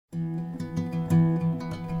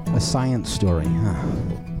science story, huh?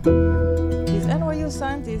 These NYU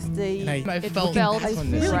scientists, I felt right.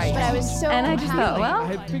 But I was so And I just thought, well,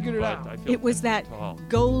 I had figured it out. It was that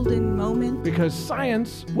golden moment. Because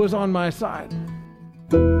science was on my side.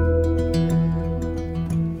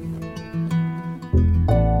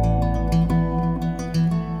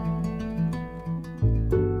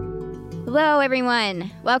 Hello,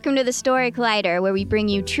 everyone. Welcome to the Story Collider, where we bring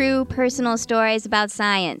you true personal stories about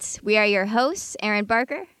science. We are your hosts, Erin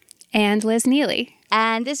Barker and Liz Neely.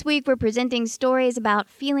 And this week we're presenting stories about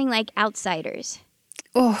feeling like outsiders.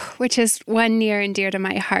 Oh, which is one near and dear to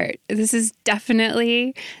my heart. This is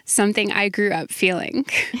definitely something I grew up feeling.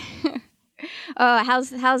 Oh,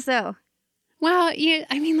 how so? Well,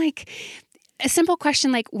 a simple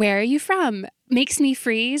question like, where are you from? Makes me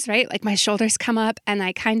freeze, right? Like my shoulders come up and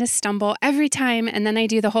I kind of stumble every time. And then I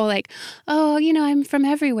do the whole I'm from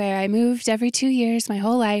everywhere. I moved every 2 years my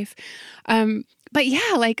whole life. But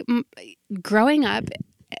yeah, growing up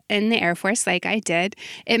in the Air Force like I did,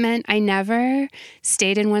 it meant I never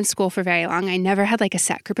stayed in one school for very long. I never had a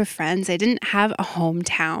set group of friends. I didn't have a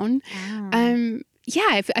hometown. I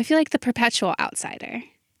feel like the perpetual outsider.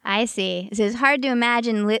 I see. So it's hard to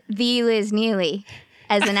imagine the Liz Neely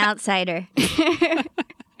as an outsider.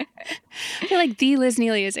 I feel like the Liz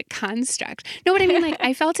Neely is a construct. No, what I mean,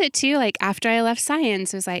 I felt it too, after I left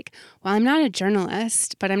science, it was well, I'm not a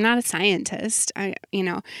journalist, but I'm not a scientist, And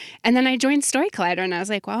then I joined Story Collider and I was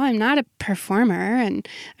well, I'm not a performer and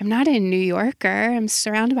I'm not a New Yorker. I'm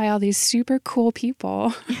surrounded by all these super cool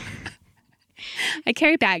people. I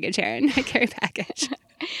carry baggage, Erin. I carry baggage.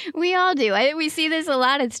 We all do. We see this a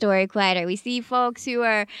lot at Story Collider. We see folks who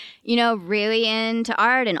are, really into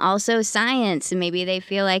art and also science, and maybe they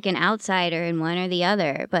feel like an outsider in one or the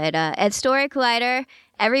other. But at Story Collider,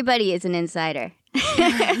 everybody is an insider.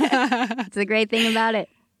 It's the great thing about it.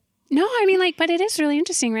 No, but it is really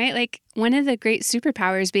interesting, right? One of the great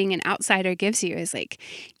superpowers being an outsider gives you is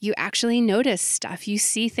you actually notice stuff. You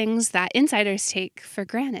see things that insiders take for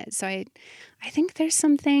granted. So I think there's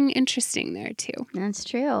something interesting there too. That's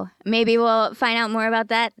true. Maybe we'll find out more about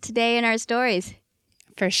that today in our stories.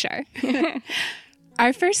 For sure.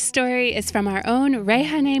 Our first story is from our own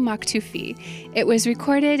Reyhaneh Maktoufi. It was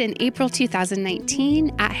recorded in April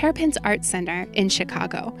 2019 at Hairpins Art Center in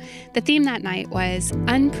Chicago. The theme that night was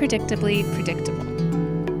Unpredictably Predictable.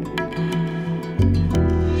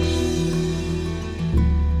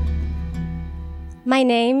 My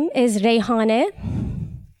name is Reyhaneh.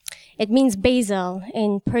 It means basil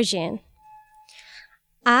in Persian.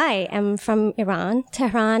 I am from Iran,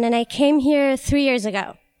 Tehran, and I came here 3 years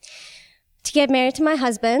ago to get married to my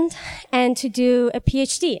husband and to do a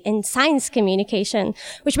PhD in science communication,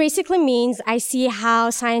 which basically means I see how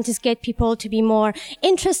scientists get people to be more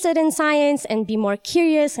interested in science and be more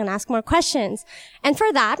curious and ask more questions. And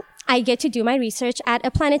for that, I get to do my research at a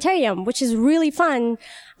planetarium, which is really fun,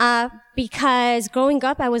 because growing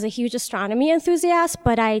up, I was a huge astronomy enthusiast,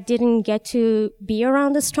 but I didn't get to be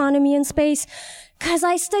around astronomy and space because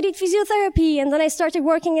I studied physiotherapy and then I started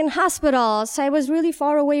working in hospitals. So I was really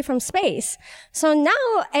far away from space. So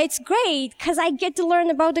now it's great because I get to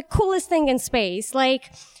learn about the coolest thing in space.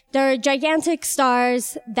 There are gigantic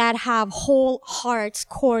stars that have whole hearts,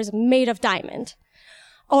 cores made of diamond.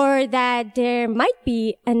 Or that there might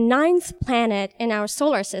be a 9th planet in our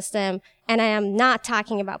solar system, and I am not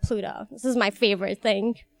talking about Pluto. This is my favorite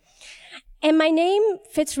thing. And my name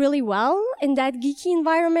fits really well in that geeky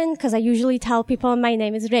environment, because I usually tell people my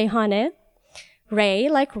name is Reyhaneh. Rey,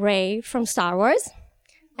 like Rey from Star Wars.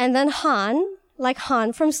 And then Han, like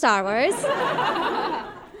Han from Star Wars.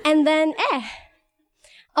 And then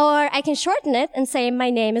Or I can shorten it and say my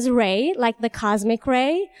name is Ray, like the cosmic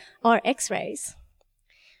ray, or X-rays.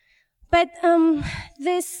 But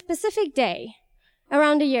this specific day,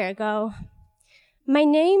 around a year ago, my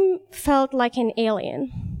name felt like an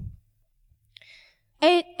alien.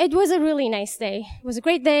 It was a really nice day. It was a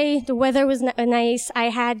great day. The weather was nice. I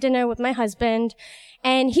had dinner with my husband,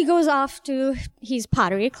 and he goes off to his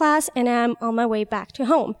pottery class, and I'm on my way back to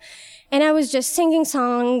home. And I was just singing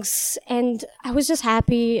songs, and I was just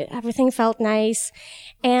happy. Everything felt nice.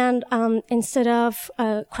 And instead of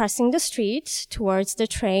crossing the street towards the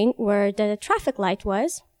train where the traffic light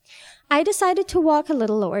was, I decided to walk a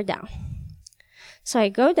little lower down. So I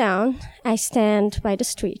go down, I stand by the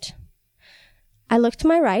street. I look to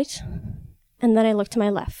my right, and then I look to my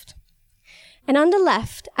left. And on the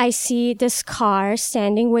left, I see this car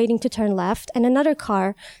standing, waiting to turn left, and another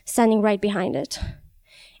car standing right behind it.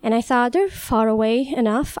 And I thought, they're far away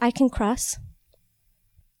enough, I can cross.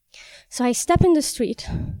 So I step in the street,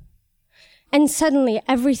 and suddenly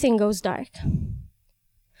everything goes dark.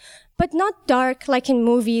 but not dark like in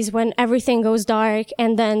movies when everything goes dark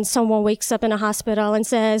and then someone wakes up in a hospital and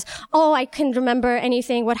says, oh, I can't remember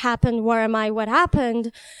anything. What happened? Where am I? What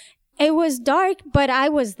happened? It was dark, but I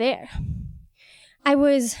was there. I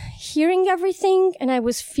was hearing everything and I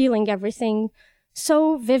was feeling everything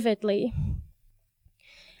so vividly.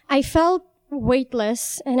 I felt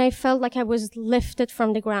weightless and I felt like I was lifted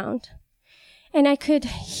from the ground. And I could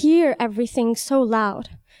hear everything so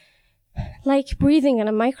loud. Like breathing in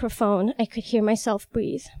a microphone, I could hear myself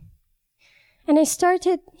breathe. And I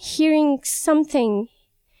started hearing something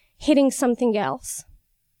hitting something else.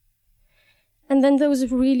 And then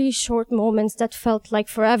those really short moments that felt like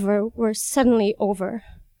forever were suddenly over.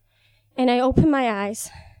 And I opened my eyes,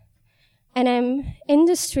 and I'm in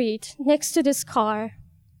the street next to this car.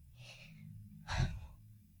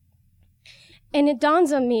 And it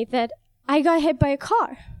dawns on me that I got hit by a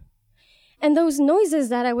car. And those noises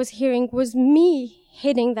that I was hearing was me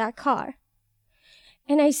hitting that car.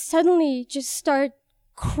 And I suddenly just start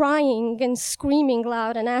crying and screaming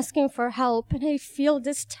loud and asking for help. And I feel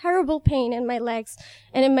this terrible pain in my legs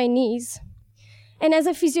and in my knees. And as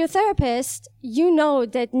a physiotherapist, you know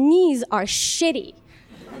that knees are shitty.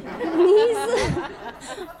 Knees,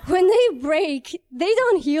 when they break, they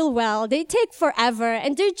don't heal well. They take forever,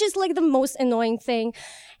 and they're just like the most annoying thing.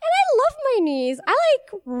 And I love my knees. I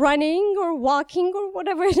like running or walking or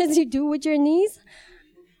whatever it is you do with your knees.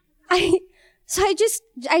 So I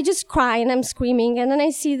just cry and I'm screaming, and then I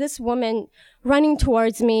see this woman running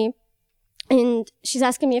towards me, and she's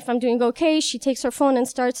asking me if I'm doing okay. She takes her phone and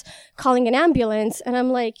starts calling an ambulance, and I'm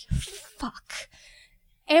like, fuck.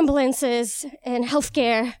 Ambulances and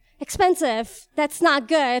healthcare, expensive. That's not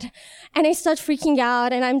good. And I start freaking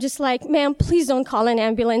out, and I'm just like, ma'am, please don't call an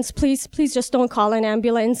ambulance. Please just don't call an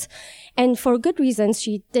ambulance. And for good reasons,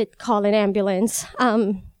 she did call an ambulance.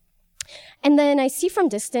 And then I see from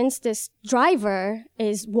distance, this driver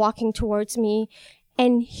is walking towards me,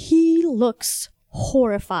 and he looks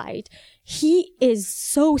horrified. He is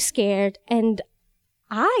so scared, and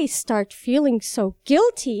I start feeling so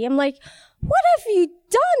guilty. I'm like, what have you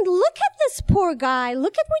done? Look at this poor guy.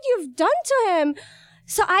 Look at what you've done to him.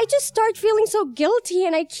 So I just start feeling so guilty,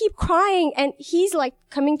 and I keep crying, and he's like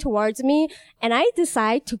coming towards me, and I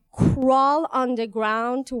decide to crawl on the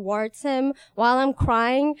ground towards him while I'm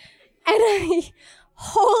crying. And I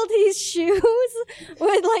hold his shoes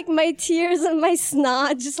with like my tears and my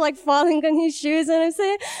snot just like falling on his shoes. And I'm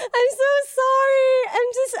saying, I'm so sorry.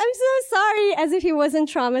 I'm so sorry. As if he wasn't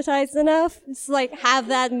traumatized enough. Just like have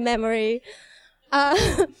that memory.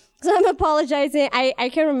 So I'm apologizing. I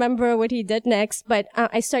can't remember what he did next, but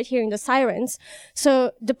I start hearing the sirens.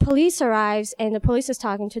 So the police arrives, and the police is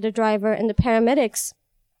talking to the driver, and the paramedics.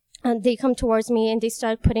 And they come towards me, and they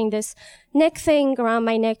start putting this neck thing around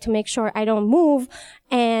my neck to make sure I don't move.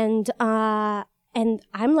 And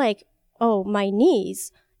I'm like, oh, my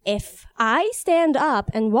knees. If I stand up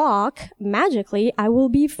and walk, magically, I will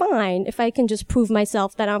be fine if I can just prove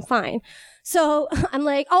myself that I'm fine. So I'm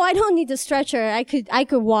like, oh, I don't need the stretcher. I could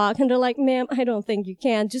walk. And they're like, ma'am, I don't think you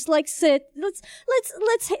can. Just like sit.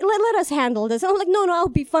 Let us handle this. And I'm like, no, I'll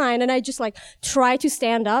be fine. And I just like try to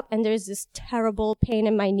stand up, and there's this terrible pain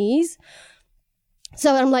in my knees.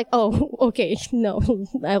 So I'm like, oh, okay, no,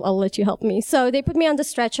 I'll let you help me. So they put me on the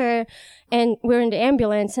stretcher, and we're in the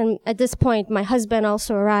ambulance. And at this point, my husband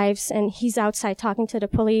also arrives, and he's outside talking to the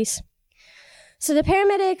police. So the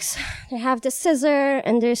paramedics, they have the scissor,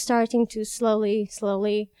 and they're starting to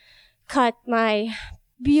slowly cut my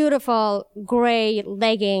beautiful gray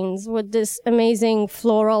leggings with this amazing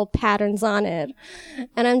floral patterns on it.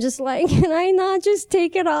 And I'm just like, can I not just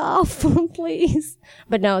take it off, please?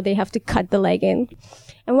 But no, they have to cut the legging.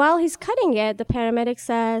 And while he's cutting it, the paramedic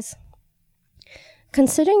says,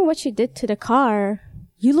 considering what you did to the car,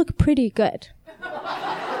 you look pretty good.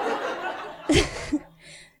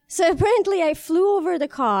 So apparently I flew over the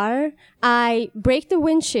car, I break the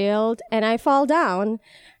windshield, and I fall down.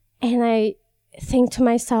 And I think to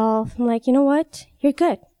myself, I'm like, you know what? You're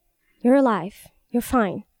good. You're alive. You're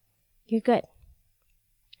fine. You're good.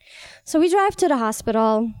 So we drive to the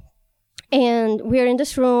hospital, and we're in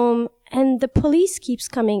this room, and the police keeps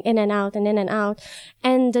coming in and out and in and out.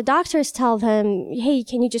 And the doctors tell them, hey,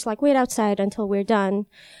 can you just like wait outside until we're done?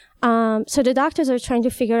 So the doctors are trying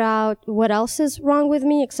to figure out what else is wrong with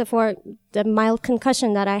me, except for the mild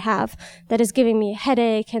concussion that I have that is giving me a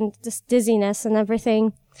headache and this dizziness and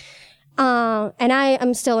everything. And I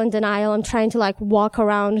am still in denial. I'm trying to like walk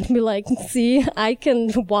around and be like, see, I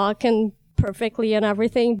can walk and perfectly and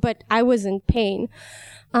everything, but I was in pain.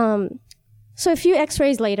 So a few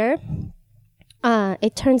x-rays later,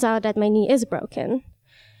 it turns out that my knee is broken.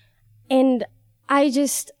 And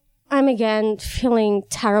I'm again feeling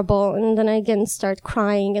terrible, and then I again start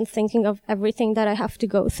crying and thinking of everything that I have to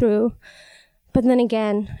go through. But then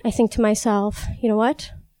again, I think to myself, you know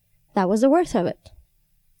what? That was the worth of it.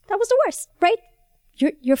 That was the worst, right?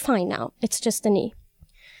 You're fine now. It's just a knee.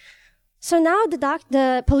 So now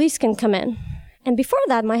the police can come in. And before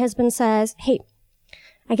that, my husband says, hey,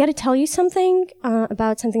 I got to tell you something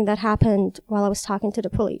about something that happened while I was talking to the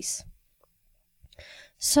police.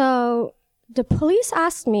 So the police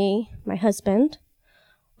asked me, my husband,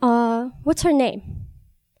 what's her name?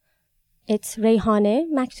 It's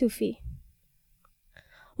Rayhane Maktoufi.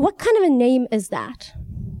 What kind of a name is that?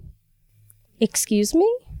 Excuse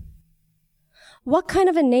me? What kind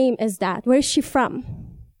of a name is that? Where is she from?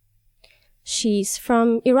 She's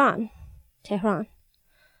from Iran, Tehran.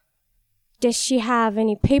 Does she have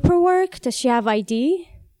any paperwork? Does she have ID?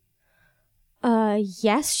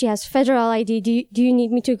 Yes, she has federal ID. Do you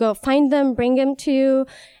need me to go find them, bring them to you?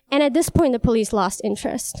 And at this point, the police lost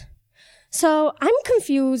interest. So I'm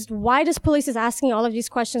confused why this police is asking all of these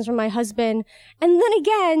questions from my husband. And then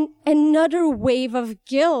again, another wave of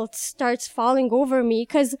guilt starts falling over me.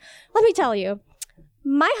 Because let me tell you,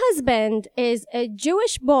 my husband is a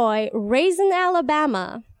Jewish boy raised in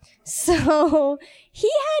Alabama. So he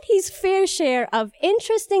had his fair share of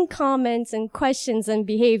interesting comments and questions and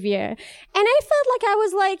behavior. And I felt like I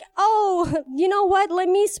was like, oh, you know what? Let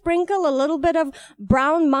me sprinkle a little bit of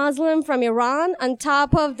brown Muslim from Iran on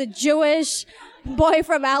top of the Jewish boy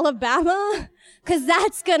from Alabama, because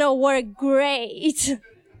that's going to work great.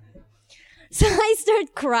 So I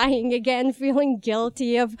start crying again, feeling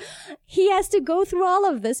guilty of he has to go through all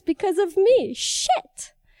of this because of me.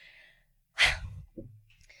 Shit.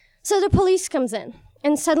 So the police comes in,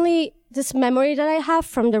 and suddenly this memory that I have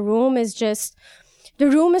from the room is just, the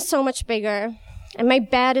room is so much bigger, and my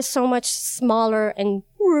bed is so much smaller and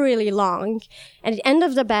really long. At the end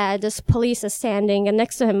of the bed, this police is standing, and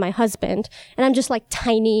next to him, my husband, and I'm just like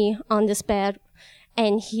tiny on this bed,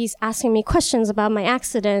 and he's asking me questions about my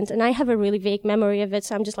accident, and I have a really vague memory of it,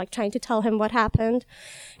 so I'm just like trying to tell him what happened.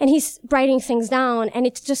 And he's writing things down, and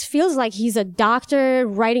it just feels like he's a doctor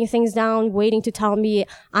writing things down, waiting to tell me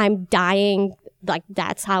I'm dying. Like,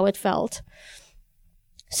 that's how it felt.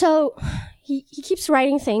 So he keeps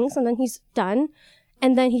writing things, and then he's done,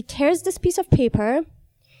 and then he tears this piece of paper,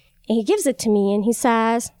 and he gives it to me, and he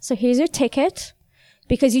says, so here's your ticket,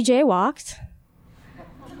 because you jaywalked.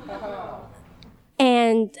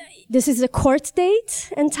 And this is a court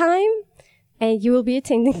date and time, and you will be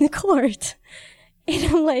attending the court. And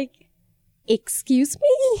I'm like, excuse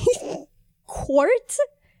me? Court?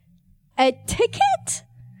 A ticket?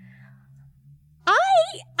 I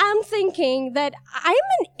am thinking that I'm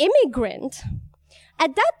an immigrant.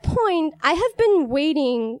 At that point, I have been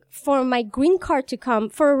waiting for my green card to come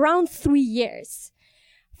for around 3 years.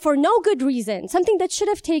 For no good reason. Something that should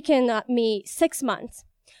have taken me 6 months.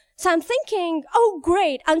 So I'm thinking, oh,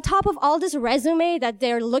 great. On top of all this resume that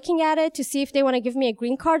they're looking at it to see if they want to give me a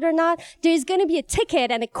green card or not, there's going to be a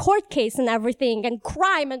ticket and a court case and everything and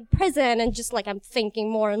crime and prison. And just like, I'm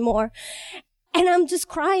thinking more and more. And I'm just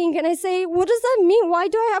crying. And I say, what does that mean? Why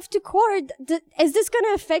do I have to court? Is this going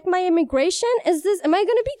to affect my immigration? Am I going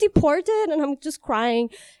to be deported? And I'm just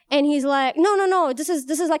crying. And he's like, no. This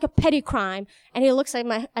is like a petty crime. And he looks at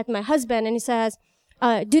my husband and he says,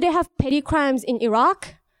 do they have petty crimes in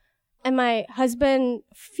Iraq? And my husband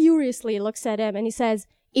furiously looks at him and he says,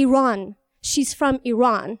 Iran. She's from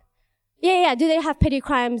Iran. Yeah. Do they have petty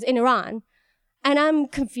crimes in Iran? And I'm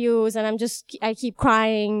confused and I keep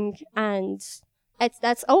crying and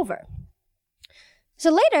that's over. So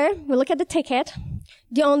later, we look at the ticket.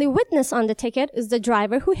 The only witness on the ticket is the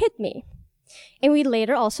driver who hit me. And we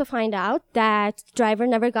later also find out that the driver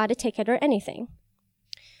never got a ticket or anything.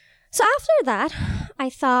 So after that, I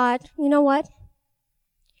thought, you know what?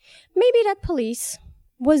 Maybe that police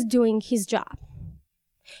was doing his job.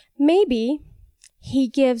 Maybe he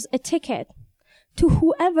gives a ticket to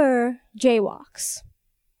whoever jaywalks.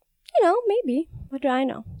 Maybe. What do I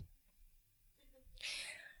know?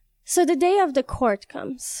 So the day of the court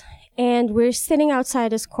comes, and we're sitting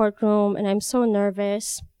outside this courtroom, and I'm so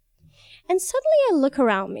nervous. And suddenly I look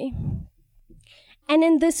around me. And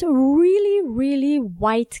in this really, really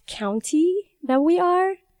white county that we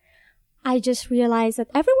are, I just realized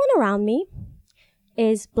that everyone around me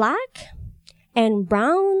is black and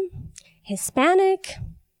brown, Hispanic,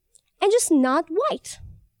 and just not white.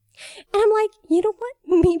 And I'm like, you know what?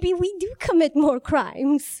 Maybe we do commit more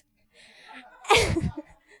crimes. And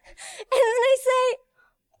then I say,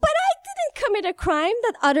 but I didn't commit a crime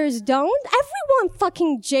that others don't. Everyone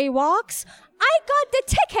fucking jaywalks. I got the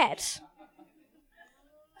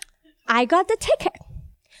ticket.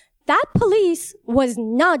 that police was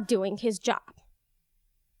not doing his job.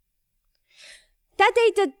 That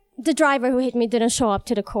day, the driver who hit me didn't show up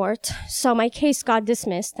to the court, so my case got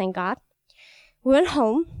dismissed, thank God. We went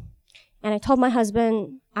home, and I told my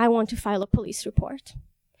husband, I want to file a police report.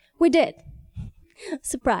 We did.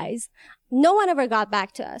 Surprise. No one ever got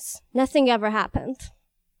back to us. Nothing ever happened.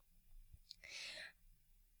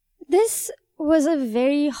 This was a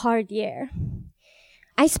very hard year.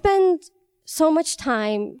 I spent so much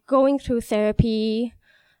time going through therapy.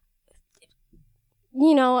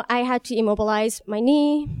 You know, I had to immobilize my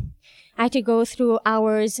knee. I had to go through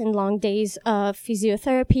hours and long days of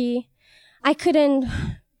physiotherapy. I couldn't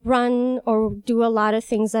run or do a lot of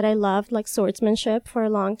things that I loved, like swordsmanship, for a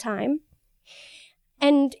long time.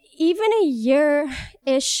 And even a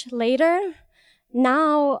year-ish later,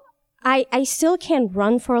 now I still can't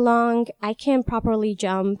run for long. I can't properly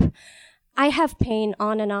jump. I have pain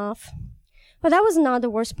on and off. But that was not the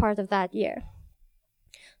worst part of that year.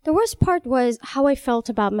 The worst part was how I felt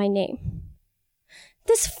about my name.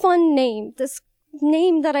 This fun name, this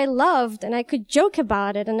name that I loved and I could joke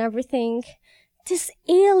about it and everything, this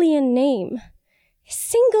alien name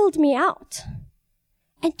singled me out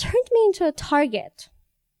and turned me into a target.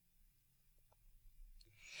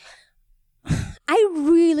 I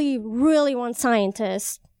really, really want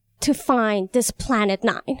scientists to find this Planet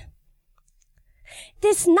 9.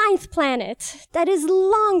 This 9th planet that is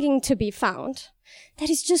longing to be found, that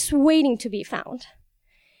is just waiting to be found.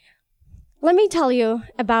 Let me tell you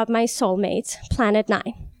about my soulmate, Planet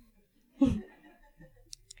 9.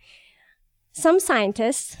 Some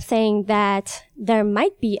scientists think that there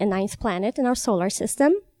might be a 9th planet in our solar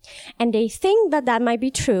system, and they think that that might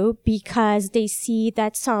be true because they see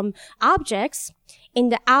that some objects in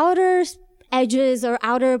the outer edges or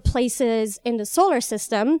outer places in the solar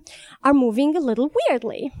system are moving a little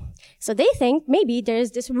weirdly. So they think maybe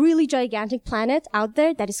there's this really gigantic planet out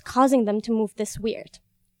there that is causing them to move this weird.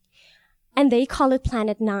 And they call it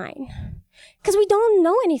Planet 9. Because we don't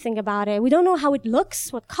know anything about it. We don't know how it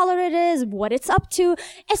looks, what color it is, what it's up to.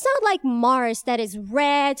 It's not like Mars that is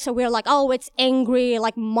red, so we're like, oh, it's angry,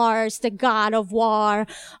 like Mars, the god of war.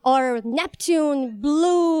 Or Neptune,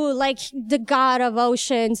 blue, like the god of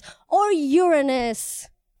oceans. Or Uranus.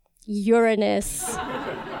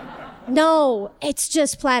 No, it's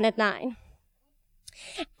just Planet 9.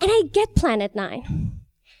 And I get Planet 9.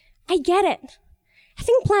 I get it. I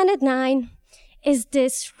think Planet 9 is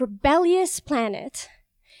this rebellious planet,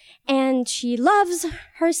 and she loves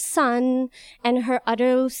her sun and her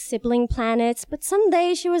other sibling planets, but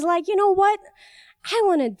someday she was like, you know what? I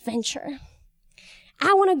want adventure.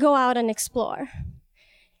 I want to go out and explore.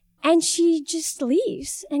 And she just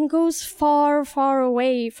leaves and goes far, far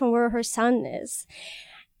away from where her sun is.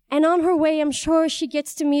 And on her way, I'm sure she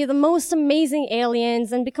gets to meet the most amazing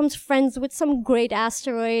aliens and becomes friends with some great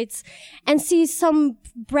asteroids and sees some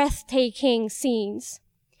breathtaking scenes.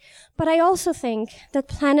 But I also think that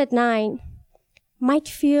Planet 9 might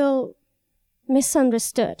feel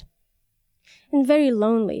misunderstood and very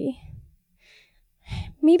lonely.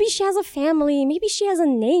 Maybe she has a family. Maybe she has a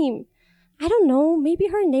name. I don't know. Maybe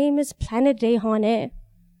her name is Planet Reyhane.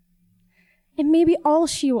 And maybe all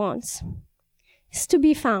she wants is to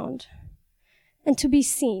be found and to be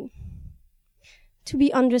seen, to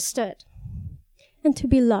be understood, and to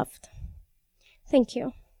be loved. Thank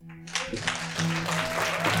you.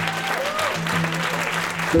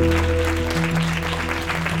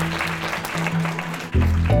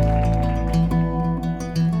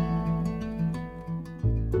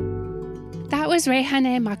 That was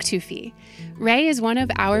Reyhane Maktoufi. Ray is one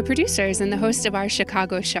of our producers and the host of our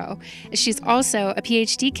Chicago show. She's also a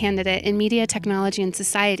PhD candidate in Media, Technology, and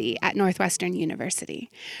Society at Northwestern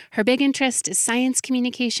University. Her big interest is science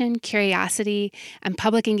communication, curiosity, and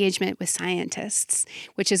public engagement with scientists,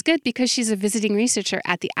 which is good because she's a visiting researcher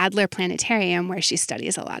at the Adler Planetarium, where she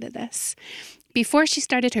studies a lot of this. Before she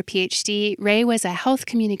started her PhD, Ray was a health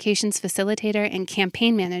communications facilitator and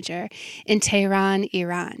campaign manager in Tehran,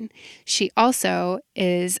 Iran. She also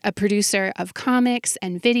is a producer of comics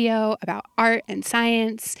and video about art and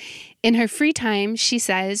science. In her free time, she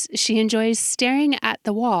says she enjoys staring at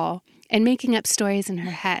the wall and making up stories in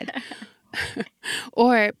her head,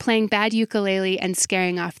 or playing bad ukulele and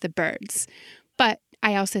scaring off the birds. But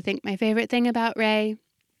I also think my favorite thing about Ray,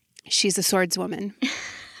 she's a swordswoman.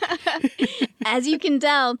 As you can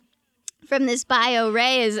tell from this bio,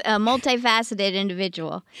 Ray is a multifaceted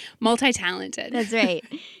individual. Multi-talented. That's right.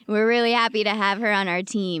 We're really happy to have her on our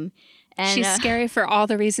team. And, she's scary for all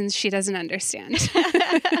the reasons she doesn't understand.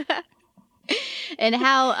 And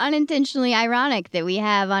how unintentionally ironic that we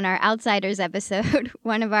have on our Outsiders episode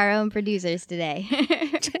one of our own producers today.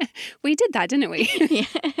 We did that, didn't we? Yeah.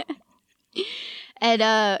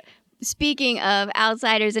 And speaking of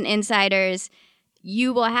outsiders and insiders,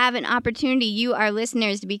 you will have an opportunity, you, our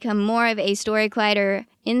listeners, to become more of a Story Collider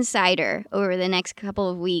insider over the next couple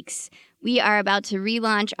of weeks. We are about to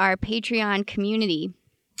relaunch our Patreon community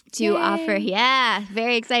to offer,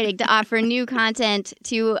 very exciting, to offer new content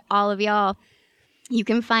to all of y'all. You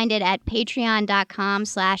can find it at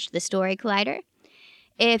patreon.com/thestorycollider.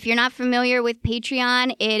 If you're not familiar with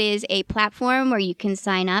Patreon, it is a platform where you can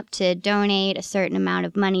sign up to donate a certain amount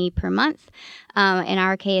of money per month. In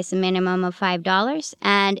our case, a minimum of $5.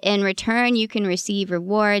 And in return, you can receive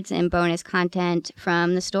rewards and bonus content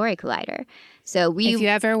from the Story Collider. So if you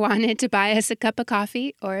ever wanted to buy us a cup of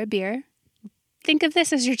coffee or a beer, think of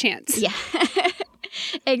this as your chance. Yeah.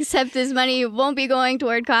 Except this money won't be going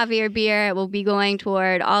toward coffee or beer. It will be going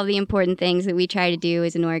toward all the important things that we try to do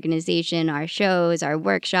as an organization, our shows, our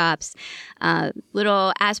workshops,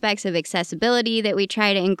 little aspects of accessibility that we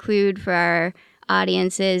try to include for our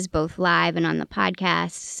audiences, both live and on the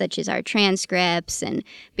podcast, such as our transcripts and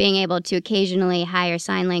being able to occasionally hire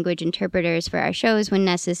sign language interpreters for our shows when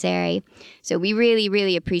necessary. So we really,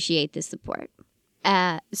 really appreciate the support.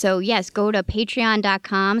 So yes, go to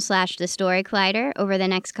patreon.com/thestorycollider over the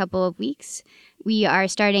next couple of weeks. We are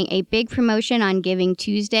starting a big promotion on Giving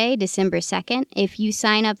Tuesday, December 2nd. If you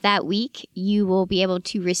sign up that week, you will be able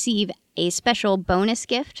to receive a special bonus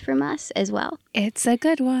gift from us as well. It's a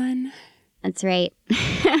good one. That's right.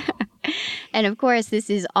 And of course,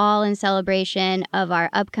 this is all in celebration of our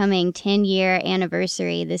upcoming 10-year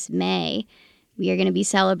anniversary this May. We are going to be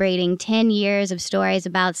celebrating 10 years of stories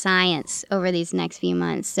about science over these next few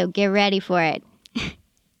months, so get ready for it. All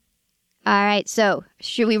right, so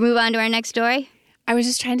should we move on to our next story? I was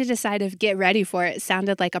just trying to decide if get ready for it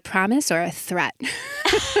sounded like a promise or a threat.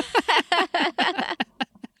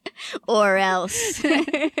 Or else.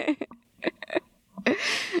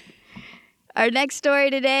 Our next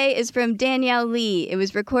story today is from Danielle Lee. It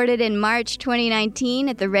was recorded in March 2019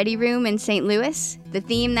 at the Ready Room in St. Louis. The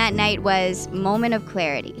theme that night was Moment of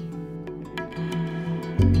Clarity.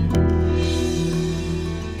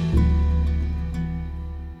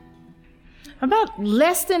 About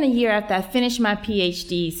less than a year after I finished my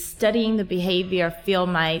PhD studying the behavior of field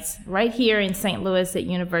mice right here in St. Louis at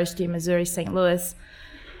University of Missouri, St. Louis,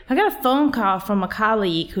 I got a phone call from a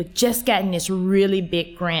colleague who had just gotten this really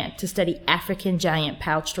big grant to study African giant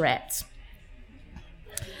pouched rats.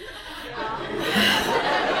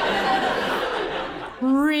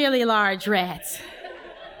 Really large rats.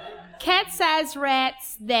 Cat-sized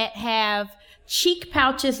rats that have cheek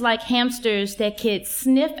pouches like hamsters that could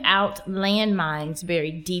sniff out landmines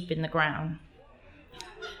buried deep in the ground.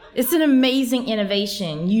 It's an amazing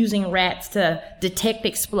innovation using rats to detect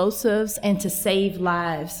explosives and to save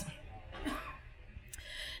lives.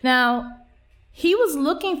 Now, he was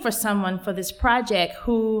looking for someone for this project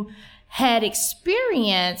who had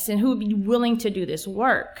experience and who would be willing to do this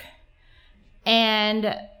work.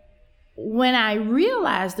 And when I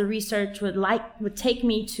realized the research would take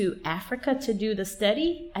me to Africa to do the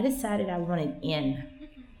study, I decided I wanted in.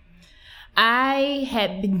 I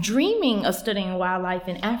had been dreaming of studying wildlife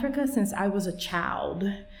in Africa since I was a child,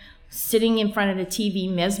 sitting in front of the TV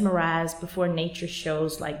mesmerized before nature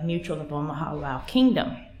shows like Mutual of Omaha Wild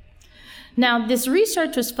Kingdom. Now, this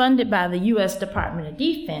research was funded by the U.S. Department of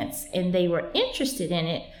Defense, and they were interested in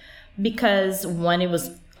it because, one, it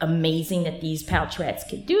was amazing that these pouch rats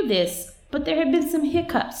could do this, but there had been some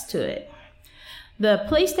hiccups to it. The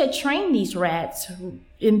place that trained these rats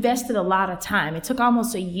invested a lot of time. It took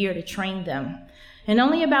almost a year to train them. And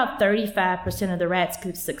only about 35% of the rats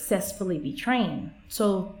could successfully be trained.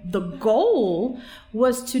 So the goal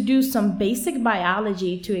was to do some basic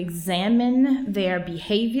biology to examine their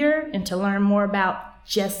behavior and to learn more about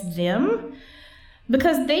just them,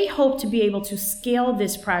 because they hope to be able to scale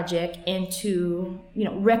this project and to,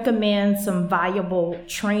 recommend some viable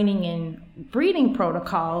training and breeding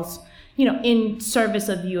protocols, in service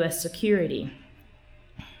of U.S. security.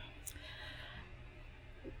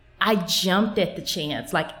 I jumped at the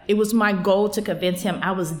chance. It was my goal to convince him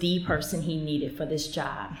I was the person he needed for this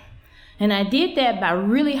job. And I did that by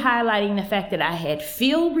really highlighting the fact that I had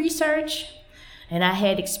field research and I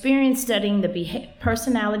had experience studying the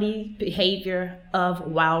personality behavior of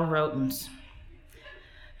wild rodents.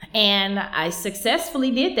 And I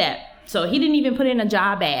successfully did that. So he didn't even put in a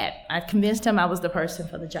job ad. I convinced him I was the person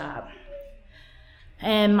for the job.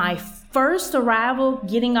 And my first arrival,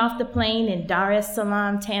 getting off the plane in Dar es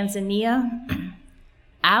Salaam, Tanzania,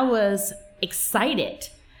 I was excited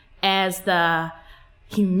as the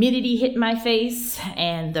humidity hit my face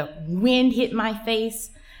and the wind hit my face.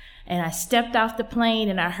 And I stepped off the plane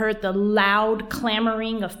and I heard the loud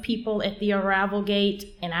clamoring of people at the arrival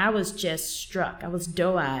gate, and I was just struck. I was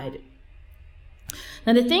doe-eyed.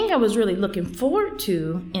 Now, the thing I was really looking forward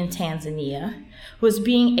to in Tanzania was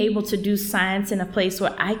being able to do science in a place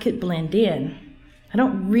where I could blend in. I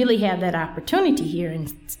don't really have that opportunity here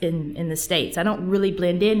in the States. I don't really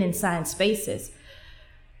blend in science spaces.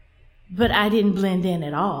 But I didn't blend in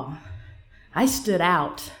at all. I stood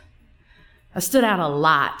out. I stood out a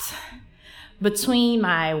lot. Between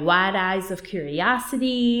my wide eyes of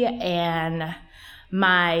curiosity and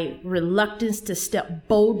my reluctance to step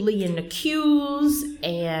boldly in the queues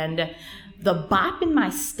and the bop in my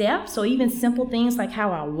step, so even simple things like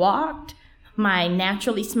how I walked, my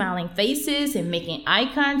naturally smiling faces and making eye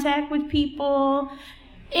contact with people,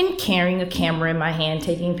 and carrying a camera in my hand,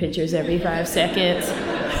 taking pictures every 5 seconds,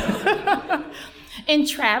 and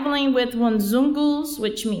traveling with Wunzungus,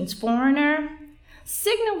 which means foreigner,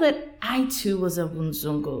 signaled that I too was a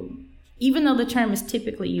Wunzungu, even though the term is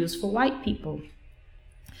typically used for white people.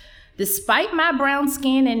 Despite my brown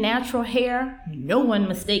skin and natural hair, no one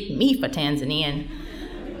mistaked me for Tanzanian.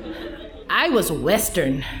 I was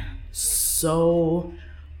Western, so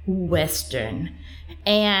Western.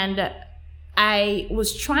 And I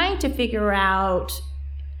was trying to figure out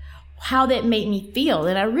how that made me feel.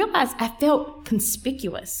 And I realized I felt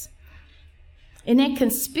conspicuous. And that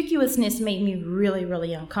conspicuousness made me really,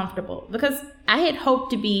 really uncomfortable because I had hoped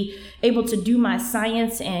to be able to do my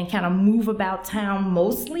science and kind of move about town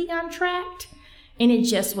mostly untracked, and it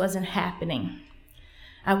just wasn't happening.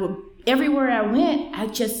 Everywhere I went,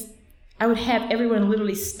 I would have everyone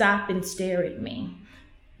literally stop and stare at me,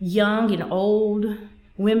 young and old,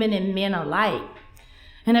 women and men alike.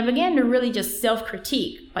 And I began to really just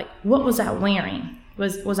self-critique, like, what was I wearing?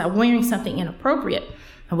 Was I wearing something inappropriate?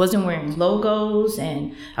 I wasn't wearing logos,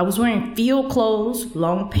 and I was wearing field clothes,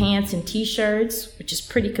 long pants and t-shirts, which is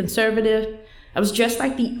pretty conservative. I was dressed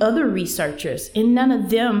like the other researchers, and none of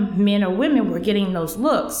them, men or women, were getting those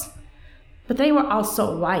looks. But they were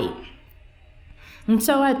also white. And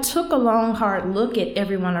so I took a long, hard look at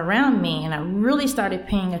everyone around me, and I really started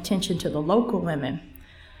paying attention to the local women.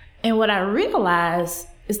 And what I realized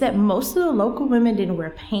is that most of the local women didn't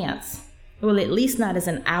wear pants, well, at least not as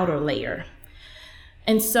an outer layer.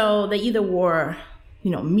 And so they either wore,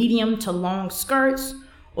 medium to long skirts,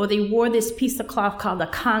 or they wore this piece of cloth called a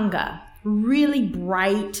kanga, really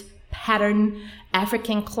bright patterned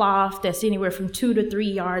African cloth that's anywhere from 2 to 3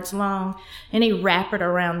 yards long, and they wrap it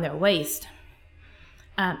around their waist.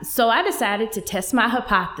 So I decided to test my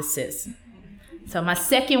hypothesis. So my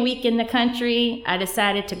second week in the country, I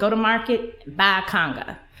decided to go to market and buy a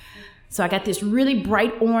kanga. So I got this really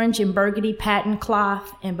bright orange and burgundy pattern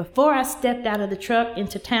cloth, and before I stepped out of the truck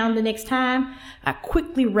into town the next time, I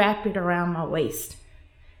quickly wrapped it around my waist.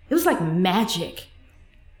 It was like magic.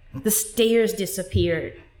 The stares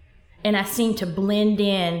disappeared, and I seemed to blend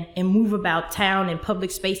in and move about town and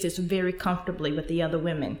public spaces very comfortably with the other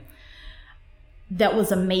women. That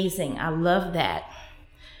was amazing. I love that.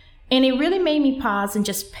 And it really made me pause and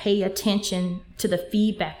just pay attention to the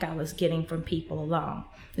feedback I was getting from people along,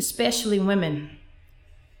 especially women.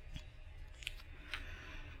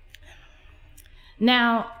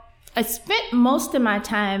 Now, I spent most of my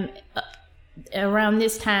time around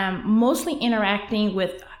this time mostly interacting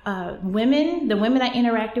with women. The women I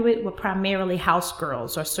interacted with were primarily house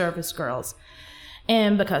girls or service girls.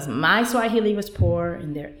 And because my Swahili was poor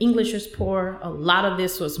and their English was poor, a lot of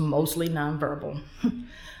this was mostly nonverbal.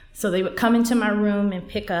 So they would come into my room and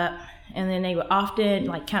pick up, and then they would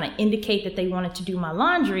often kind of indicate that they wanted to do my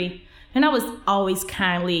laundry. And I was always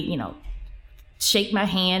kindly, shake my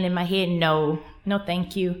hand in my head, no,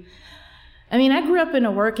 thank you. I mean, I grew up in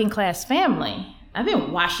a working class family. I've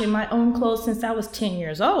been washing my own clothes since I was 10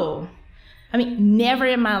 years old. I mean, never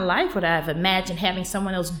in my life would I have imagined having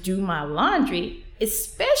someone else do my laundry,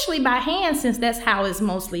 especially by hand, since that's how it's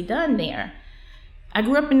mostly done there. I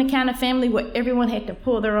grew up in the kind of family where everyone had to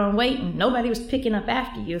pull their own weight and nobody was picking up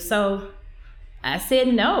after you. So I said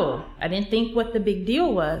no. I didn't think what the big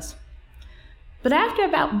deal was. But after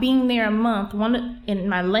about being there a month, and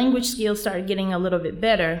my language skills started getting a little bit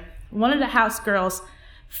better, one of the house girls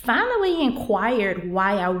finally inquired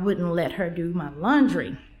why I wouldn't let her do my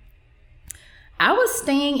laundry. I was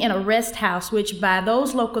staying in a rest house, which by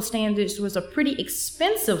those local standards was a pretty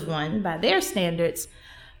expensive one by their standards.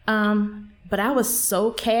 But I was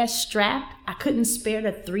so cash strapped, I couldn't spare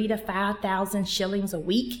the 3,000 to 5,000 shillings a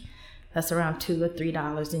week. That's around $2 or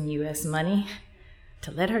 $3 in US money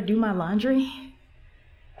to let her do my laundry.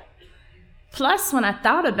 Plus, when I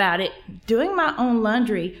thought about it, doing my own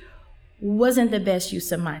laundry wasn't the best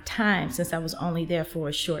use of my time since I was only there for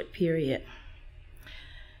a short period.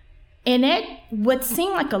 And that, what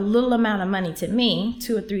seemed like a little amount of money to me,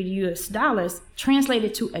 $2 or $3 US,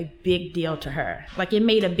 translated to a big deal to her. Like, it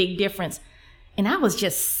made a big difference. And I was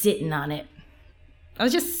just sitting on it. I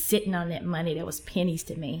was just sitting on that money that was pennies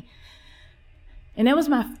to me. And that was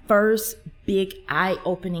my first big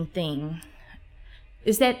eye-opening thing,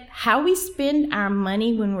 is that how we spend our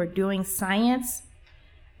money when we're doing science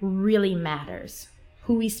really matters,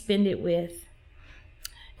 who we spend it with.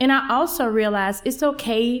 And I also realized it's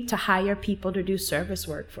okay to hire people to do service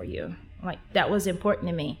work for you. Like, that was important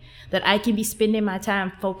to me, that I can be spending my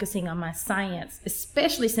time focusing on my science,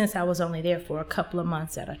 especially since I was only there for a couple of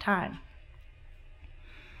months at a time.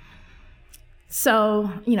 So,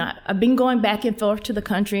 I've been going back and forth to the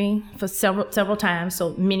country for several times,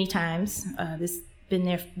 so many times. This been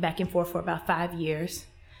there back and forth for about 5 years.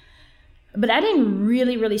 But I didn't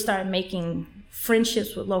really start making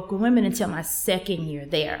friendships with local women until my second year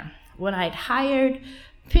there, when I had hired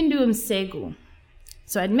Pindu Msegu.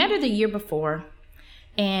 So I'd met her the year before,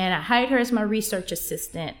 and I hired her as my research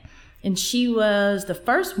assistant. And she was the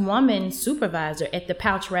first woman supervisor at the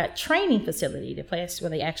pouch rat training facility, the place where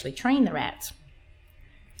they actually train the rats.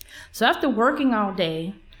 So after working all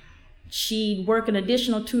day, she'd work an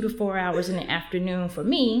additional 2 to 4 hours in the afternoon for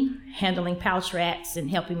me, handling pouch rats and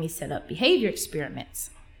helping me set up behavior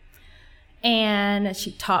experiments. And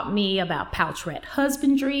she taught me about pouch rat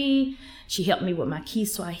husbandry. She helped me with my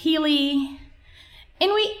Kiswahili.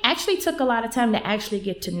 And we actually took a lot of time to actually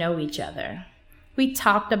get to know each other. We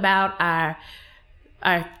talked about our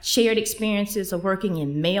shared experiences of working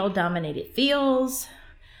in male-dominated fields.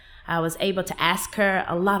 I was able to ask her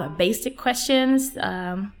a lot of basic questions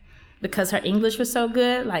because her English was so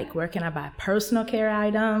good, like, where can I buy personal care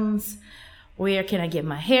items? Where can I get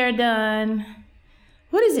my hair done?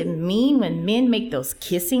 What does it mean when men make those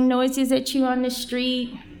kissing noises at you on the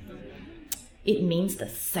street? It means the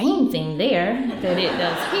same thing there that it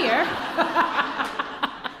does here.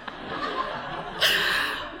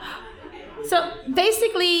 So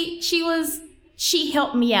basically, she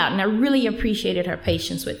helped me out, and I really appreciated her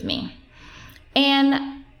patience with me.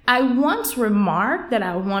 And I once remarked that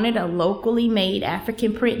I wanted a locally made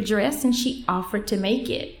African print dress, and she offered to make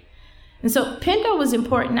it. And so Pendo was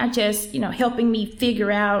important, not just, helping me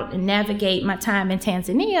figure out and navigate my time in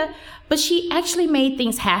Tanzania, but she actually made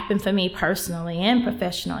things happen for me personally and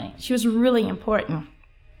professionally. She was really important.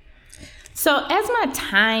 So as my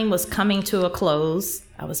time was coming to a close,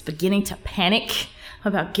 I was beginning to panic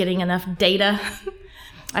about getting enough data.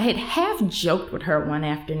 I had half joked with her one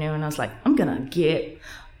afternoon. I was like, I'm gonna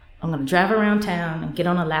drive around town and get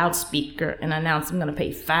on a loudspeaker and announce I'm gonna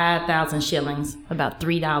pay 5,000 shillings, about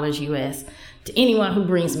 $3 US, to anyone who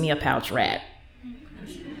brings me a pouch rat.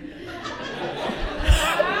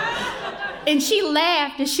 And she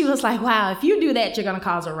laughed and she was like, wow, if you do that, you're gonna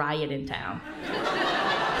cause a riot in town.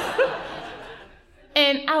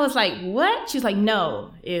 And I was like, what? She was like,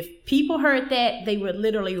 no, if people heard that, they would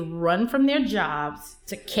literally run from their jobs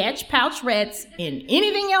to catch pouch rats and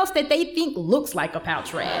anything else that they think looks like a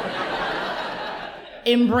pouch rat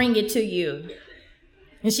and bring it to you.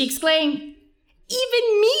 And she exclaimed,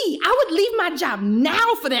 even me, I would leave my job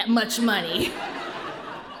now for that much money.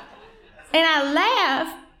 And I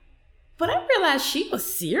laughed, but I realized she was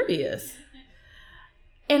serious.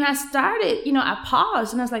 And I started, I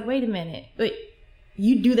paused and I was like, wait a minute,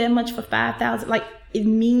 you do that much for 5,000? Like, it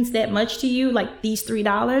means that much to you, like these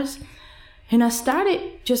 $3? And I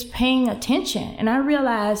started just paying attention, and I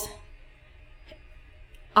realized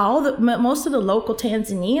most of the local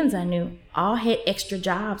Tanzanians I knew all had extra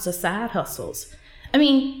jobs or side hustles. I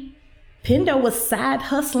mean, Pendo was side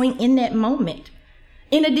hustling in that moment,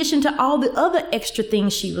 in addition to all the other extra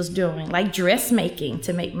things she was doing, like dressmaking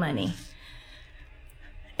to make money.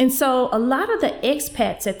 And so a lot of the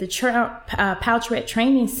expats at the Pouch Rat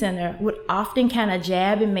Training Center would often kind of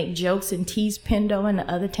jab and make jokes and tease Pendo and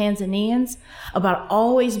the other Tanzanians about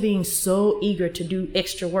always being so eager to do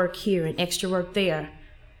extra work here and extra work there,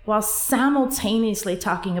 while simultaneously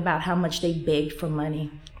talking about how much they begged for money.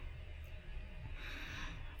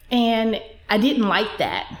 And I didn't like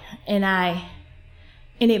that, and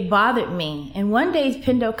it bothered me. And one day,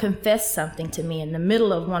 Pendo confessed something to me in the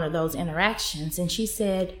middle of one of those interactions. And she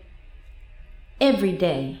said, every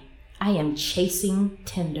day, I am chasing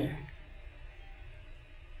Tinder.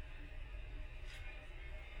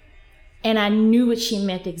 And I knew what she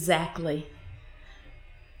meant exactly.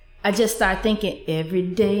 I just started thinking, every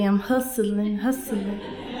day I'm hustling.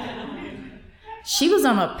 She was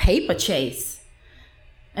on a paper chase.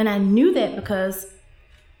 And I knew that because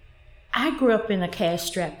I grew up in a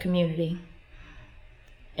cash-strapped community,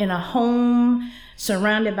 in a home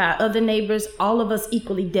surrounded by other neighbors, all of us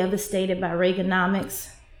equally devastated by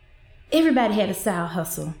Reaganomics. Everybody had a side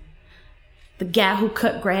hustle. The guy who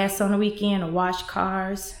cut grass on the weekend or washed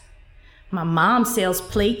cars. My mom sells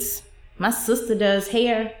plates. My sister does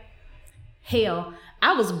hair. Hell,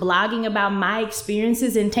 I was blogging about my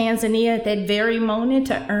experiences in Tanzania at that very moment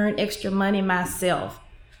to earn extra money myself.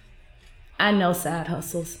 I know side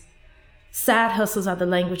hustles. Side hustles are the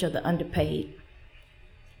language of the underpaid.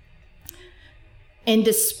 And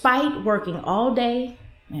despite working all day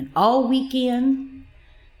and all weekend,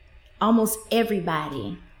 almost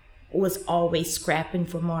everybody was always scrapping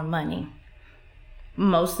for more money.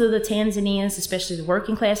 Most of the Tanzanians, especially the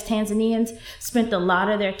working class Tanzanians, spent a lot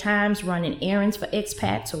of their times running errands for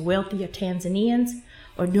expats or wealthier Tanzanians,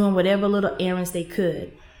 or doing whatever little errands they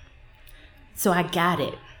could. So I got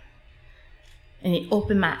it. And it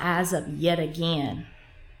opened my eyes up yet again.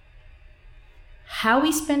 How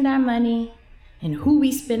we spend our money and who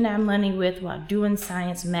we spend our money with while doing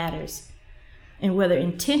science matters. And whether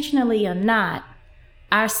intentionally or not,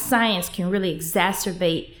 our science can really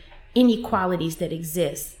exacerbate inequalities that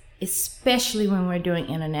exist, especially when we're doing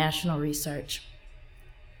international research.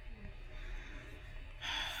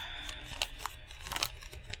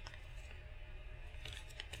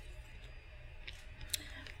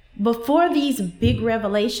 Before these big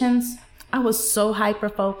revelations, I was so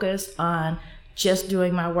hyper-focused on just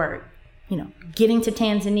doing my work. Getting to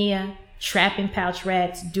Tanzania, trapping pouch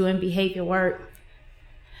rats, doing behavior work.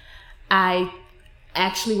 I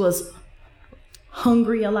actually was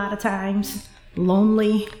hungry a lot of times,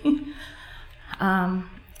 lonely. And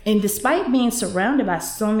despite being surrounded by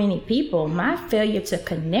so many people, my failure to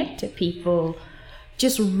connect to people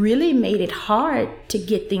just really made it hard to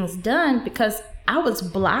get things done because I was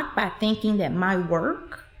blocked by thinking that my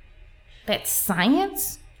work, that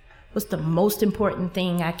science, was the most important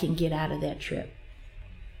thing I can get out of that trip.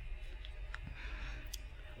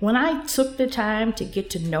 When I took the time to get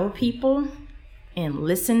to know people and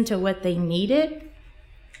listen to what they needed,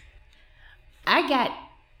 I got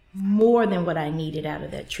more than what I needed out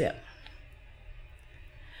of that trip.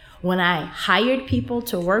 When I hired people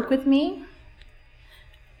to work with me,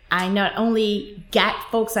 I not only got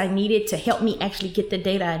folks I needed to help me actually get the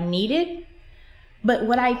data I needed, but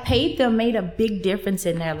what I paid them made a big difference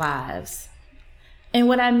in their lives. And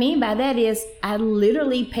what I mean by that is I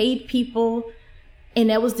literally paid people,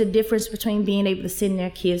 and that was the difference between being able to send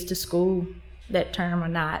their kids to school that term or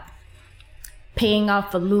not, paying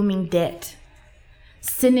off a looming debt,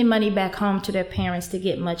 sending money back home to their parents to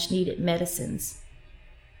get much needed medicines.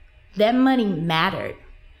 That money mattered.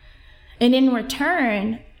 And in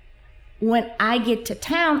return, when I get to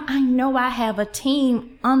town, I know I have a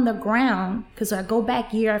team on the ground because I go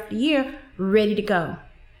back year after year ready to go,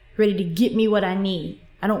 ready to get me what I need.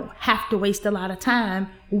 I don't have to waste a lot of time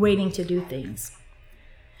waiting to do things.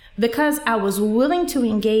 Because I was willing to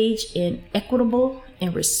engage in equitable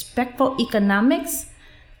and respectful economics,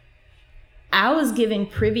 I was given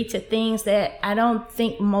privy to things that I don't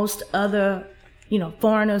think most other,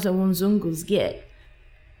 foreigners or Wunzungus get.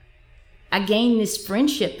 I gained this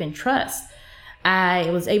friendship and trust. I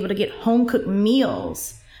was able to get home-cooked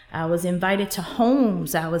meals. I was invited to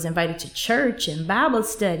homes. I was invited to church and Bible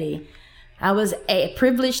study. I was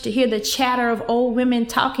privileged to hear the chatter of old women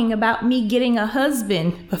talking about me getting a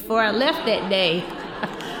husband before I left that day.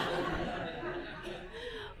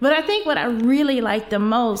 But I think what I really liked the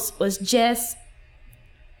most was just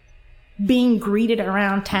being greeted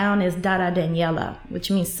around town as Dada Daniela, which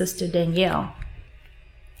means Sister Danielle.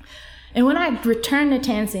 And when I returned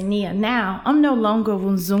to Tanzania now, I'm no longer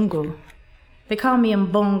Wunzungu. They call me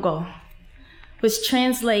Mbongo, which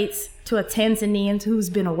translates to a Tanzanian who's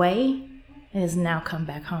been away and has now come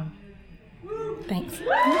back home. Thanks.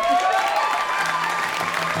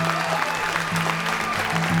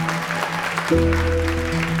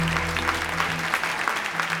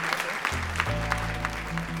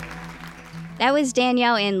 That was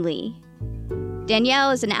Danielle Indley.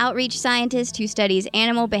 Danielle is an outreach scientist who studies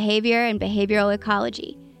animal behavior and behavioral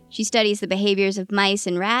ecology. She studies the behaviors of mice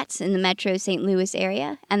and rats in the metro St. Louis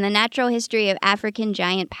area and the natural history of African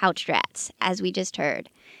giant pouched rats, as we just heard.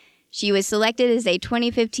 She was selected as a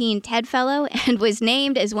 2015 TED Fellow and was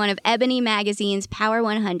named as one of Ebony Magazine's Power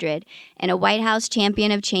 100 and a White House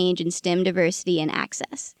Champion of Change in STEM Diversity and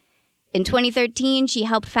Access. In 2013, she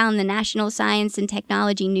helped found the National Science and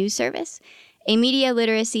Technology News Service, a media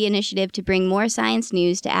literacy initiative to bring more science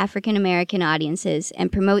news to African American audiences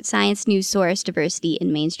and promote science news source diversity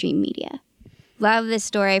in mainstream media. Love this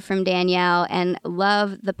story from Danielle and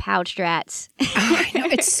love the pouched rats. I know,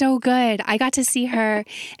 it's so good. I got to see her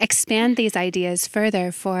expand these ideas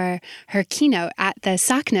further for her keynote at the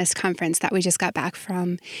SACNAS conference that we just got back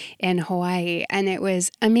from in Hawaii. And it was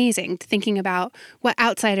amazing thinking about what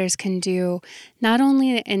outsiders can do, not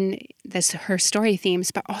only in her story themes,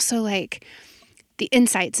 but also like the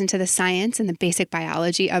insights into the science and the basic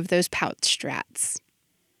biology of those pouched rats.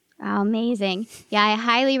 Oh, amazing. Yeah, I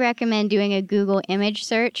highly recommend doing a Google image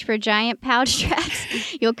search for giant pouched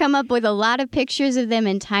rats. You'll come up with a lot of pictures of them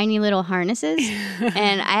in tiny little harnesses.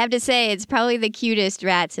 And I have to say, it's probably the cutest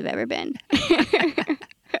rats have ever been.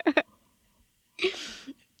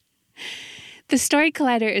 The Story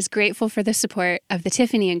Collider is grateful for the support of the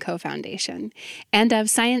Tiffany & Co. Foundation and of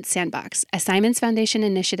Science Sandbox, a Simons Foundation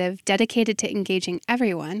initiative dedicated to engaging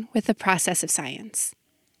everyone with the process of science.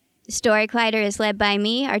 Story Collider is led by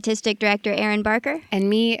me, Artistic Director Erin Barker. And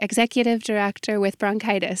me, Executive Director with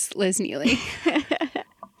bronchitis, Liz Neely.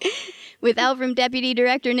 With help from Deputy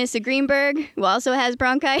Director Nissa Greenberg, who also has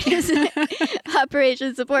bronchitis.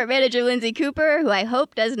 Operations Support Manager Lindsay Cooper, who I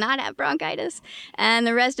hope does not have bronchitis. And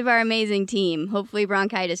the rest of our amazing team, hopefully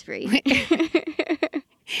bronchitis-free.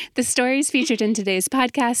 The stories featured in today's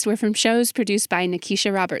podcast were from shows produced by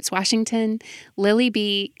Nikisha Roberts-Washington, Lily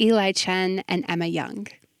B., Eli Chen, and Emma Young.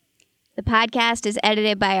 The podcast is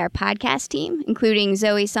edited by our podcast team, including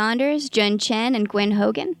Zoe Saunders, Jun Chen, and Gwen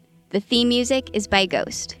Hogan. The theme music is by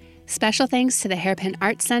Ghost. Special thanks to the Hairpin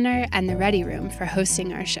Arts Center and the Ready Room for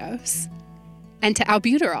hosting our shows. And to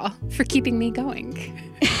Albuterol for keeping me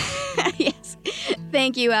going. Yes.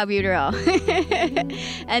 Thank you, Albuterol.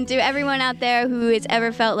 And to everyone out there who has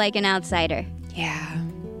ever felt like an outsider. Yeah.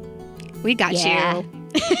 We got you.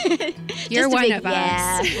 Just You're a one big of us.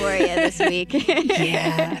 Yeah for you this week.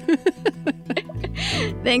 Yeah.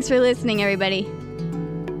 Thanks for listening, everybody.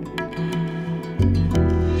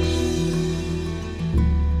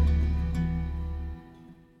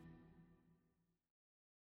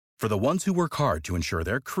 For the ones who work hard to ensure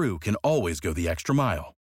their crew can always go the extra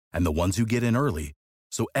mile, and the ones who get in early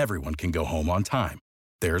so everyone can go home on time,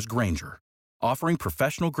 there's Grainger, offering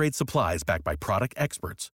professional-grade supplies backed by product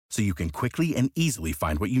experts so you can quickly and easily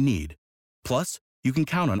find what you need. Plus, you can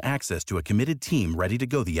count on access to a committed team ready to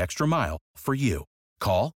go the extra mile for you.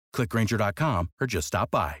 Call, click Grainger.com, or just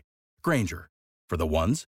stop by. Grainger, for the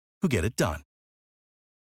ones who get it done.